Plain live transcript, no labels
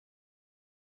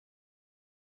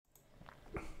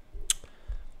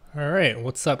Alright,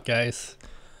 what's up guys?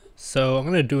 So I'm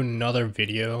going to do another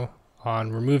video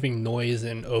on removing noise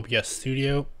in OBS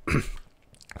Studio.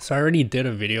 So I already did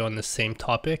a video on the same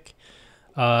topic.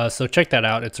 So check that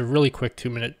out. It's a really quick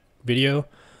 2-minute video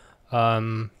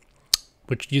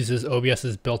which uses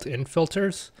OBS's built-in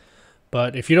filters.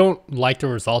 But if you don't like the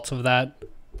results of that,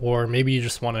 or maybe you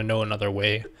just want to know another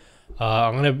way,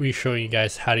 I'm going to be showing you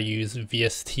guys how to use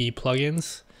VST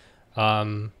plugins.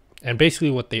 And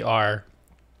basically what they are,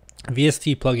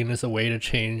 VST plugin is a way to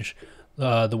change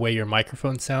the way your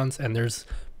microphone sounds, and there's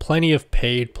plenty of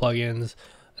paid plugins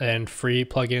and free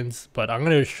plugins, but I'm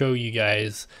going to show you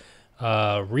guys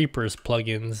Reaper's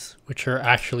plugins, which are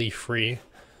actually free.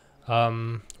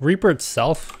 Reaper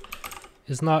itself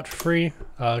is not free,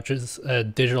 which is a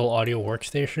digital audio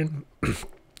workstation,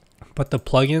 but the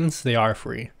plugins, they are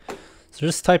free. So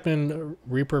just type in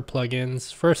Reaper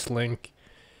plugins, first link,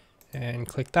 and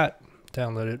click that,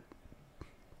 download it,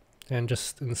 and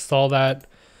just install that.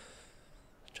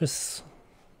 Just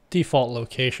default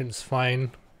location is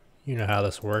fine. You know how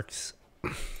this works.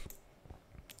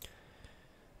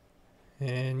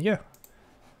 And yeah.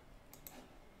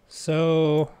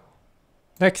 So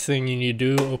next thing you need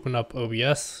to do, open up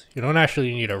OBS. You don't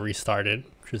actually need to restart it,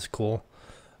 which is cool.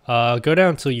 Go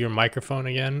down to your microphone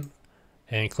again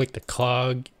and click the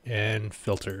cog and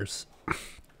filters.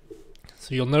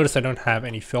 So you'll notice I don't have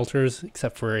any filters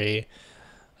except for a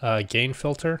gain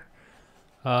filter.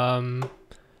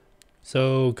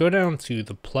 So go down to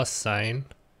the plus sign,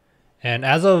 and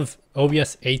as of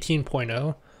OBS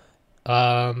 18.0,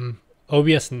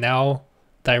 OBS now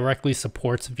directly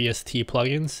supports VST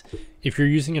plugins. If you're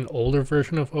using an older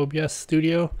version of OBS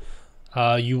Studio,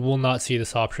 you will not see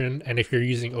this option, and if you're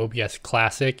using OBS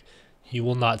Classic, you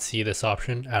will not see this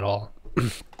option at all.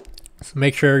 So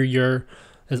make sure you're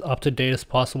as up to date as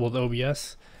possible with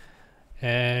OBS,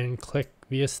 and click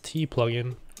VST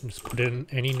plugin. Just put in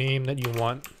any name that you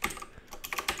want.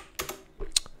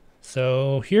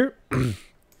 So here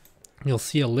you'll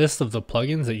see a list of the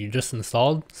plugins that you just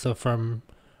installed. So from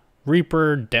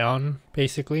Reaper down,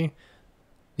 basically,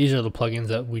 these are the plugins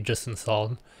that we just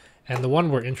installed. And the one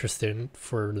we're interested in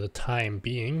for the time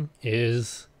being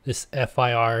is this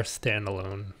FIR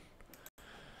standalone.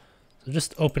 So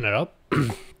just open it up.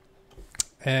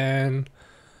 And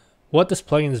what this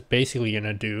plugin is basically going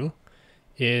to do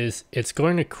is it's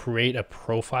going to create a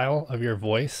profile of your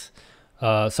voice.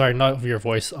 Sorry, not of your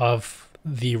voice, of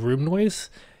the room noise,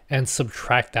 and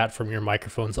subtract that from your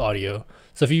microphone's audio.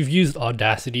 So if you've used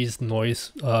Audacity's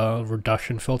noise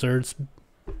reduction filter, it's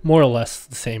more or less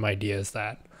the same idea as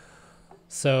that.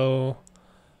 So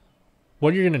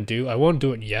what you're going to do, I won't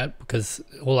do it yet because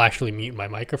it will actually mute my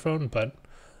microphone, but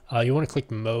you want to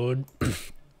click mode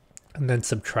and then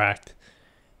subtract.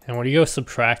 And when you go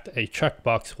subtract, a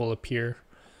checkbox will appear.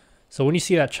 So when you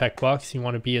see that checkbox, you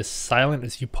want to be as silent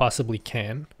as you possibly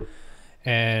can,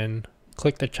 and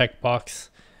click the checkbox.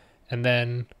 And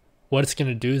then what it's going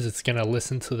to do is it's going to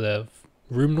listen to the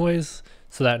room noise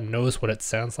so that it knows what it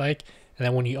sounds like. And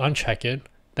then when you uncheck it,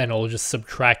 then it'll just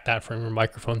subtract that from your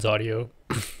microphone's audio.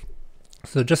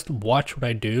 So just watch what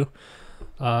I do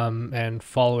and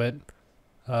follow it.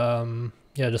 Yeah,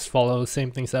 just follow the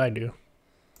same things that I do.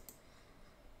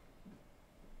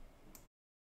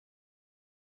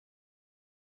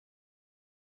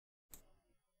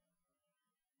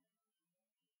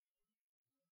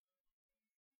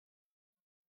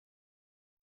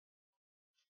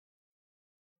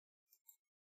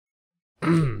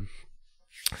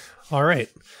 All right,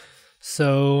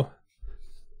 so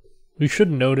we should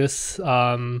notice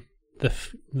the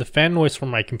fan noise from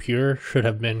my computer should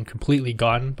have been completely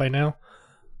gone by now.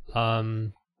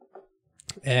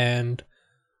 And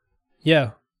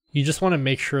yeah, you just want to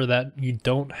make sure that you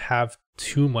don't have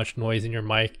too much noise in your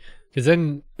mic, because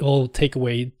then it'll take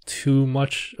away too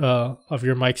much of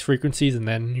your mic's frequencies, and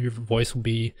then your voice will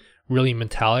be really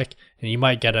metallic, and you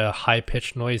might get a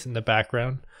high-pitched noise in the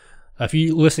background. If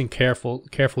you listen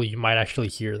carefully, you might actually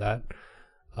hear that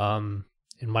in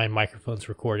my microphone's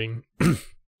recording.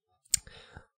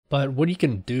 But what you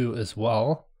can do as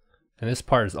well, and this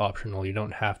part is optional, you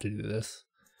don't have to do this,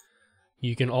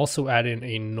 you can also add in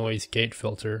a noise gate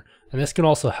filter, and this can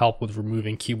also help with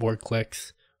removing keyboard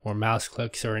clicks or mouse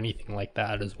clicks or anything like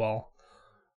that as well.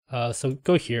 So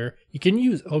go here. You can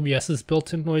use OBS's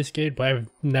built-in noise gate, but I've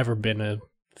never been a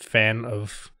fan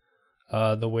of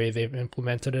the way they've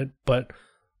implemented it, but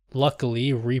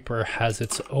luckily Reaper has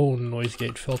its own noise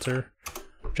gate filter,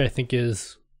 which I think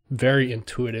is very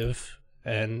intuitive,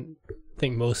 and I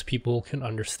think most people can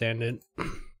understand it.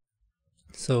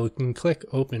 So you can click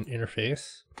open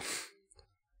interface,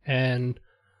 and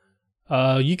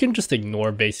You can just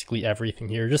ignore basically everything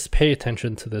here. Just pay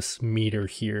attention to this meter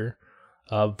here.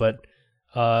 But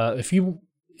if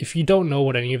you don't know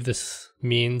what any of this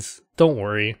means, don't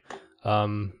worry.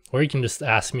 Or you can just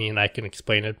ask me and I can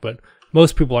explain it. But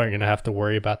most people aren't going to have to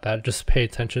worry about that. Just pay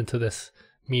attention to this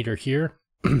meter here.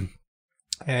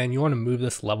 And you want to move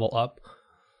this level up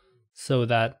so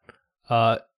that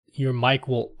your mic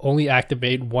will only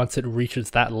activate once it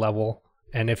reaches that level.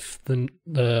 And if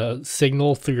the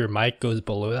signal through your mic goes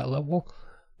below that level,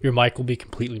 your mic will be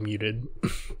completely muted.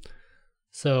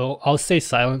 So I'll stay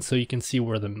silent so you can see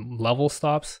where the level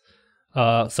stops.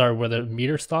 Where the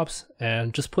meter stops,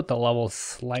 and just put the level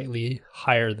slightly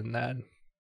higher than that.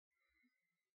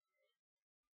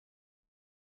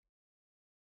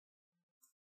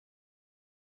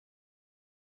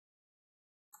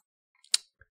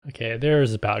 Okay,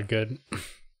 there's about good.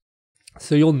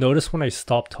 So you'll notice when I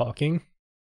stop talking,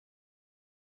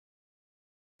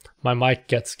 my mic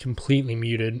gets completely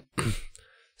muted.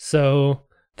 So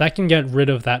that can get rid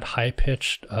of that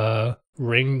high-pitched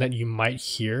ring that you might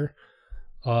hear.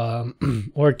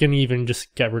 Or it can even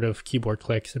just get rid of keyboard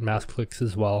clicks and mouse clicks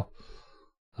as well.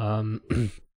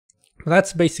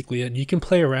 That's basically it. You can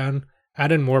play around,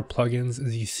 add in more plugins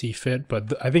as you see fit,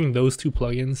 but I think those two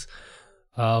plugins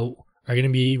are going to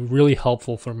be really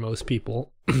helpful for most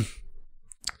people.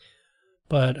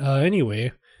 But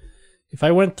anyway, if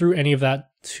I went through any of that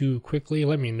too quickly,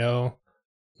 let me know.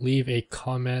 Leave a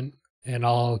comment and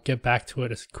I'll get back to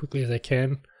it as quickly as I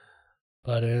can.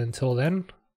 But until then,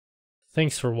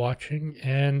 thanks for watching,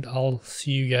 and I'll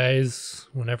see you guys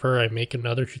whenever I make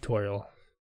another tutorial.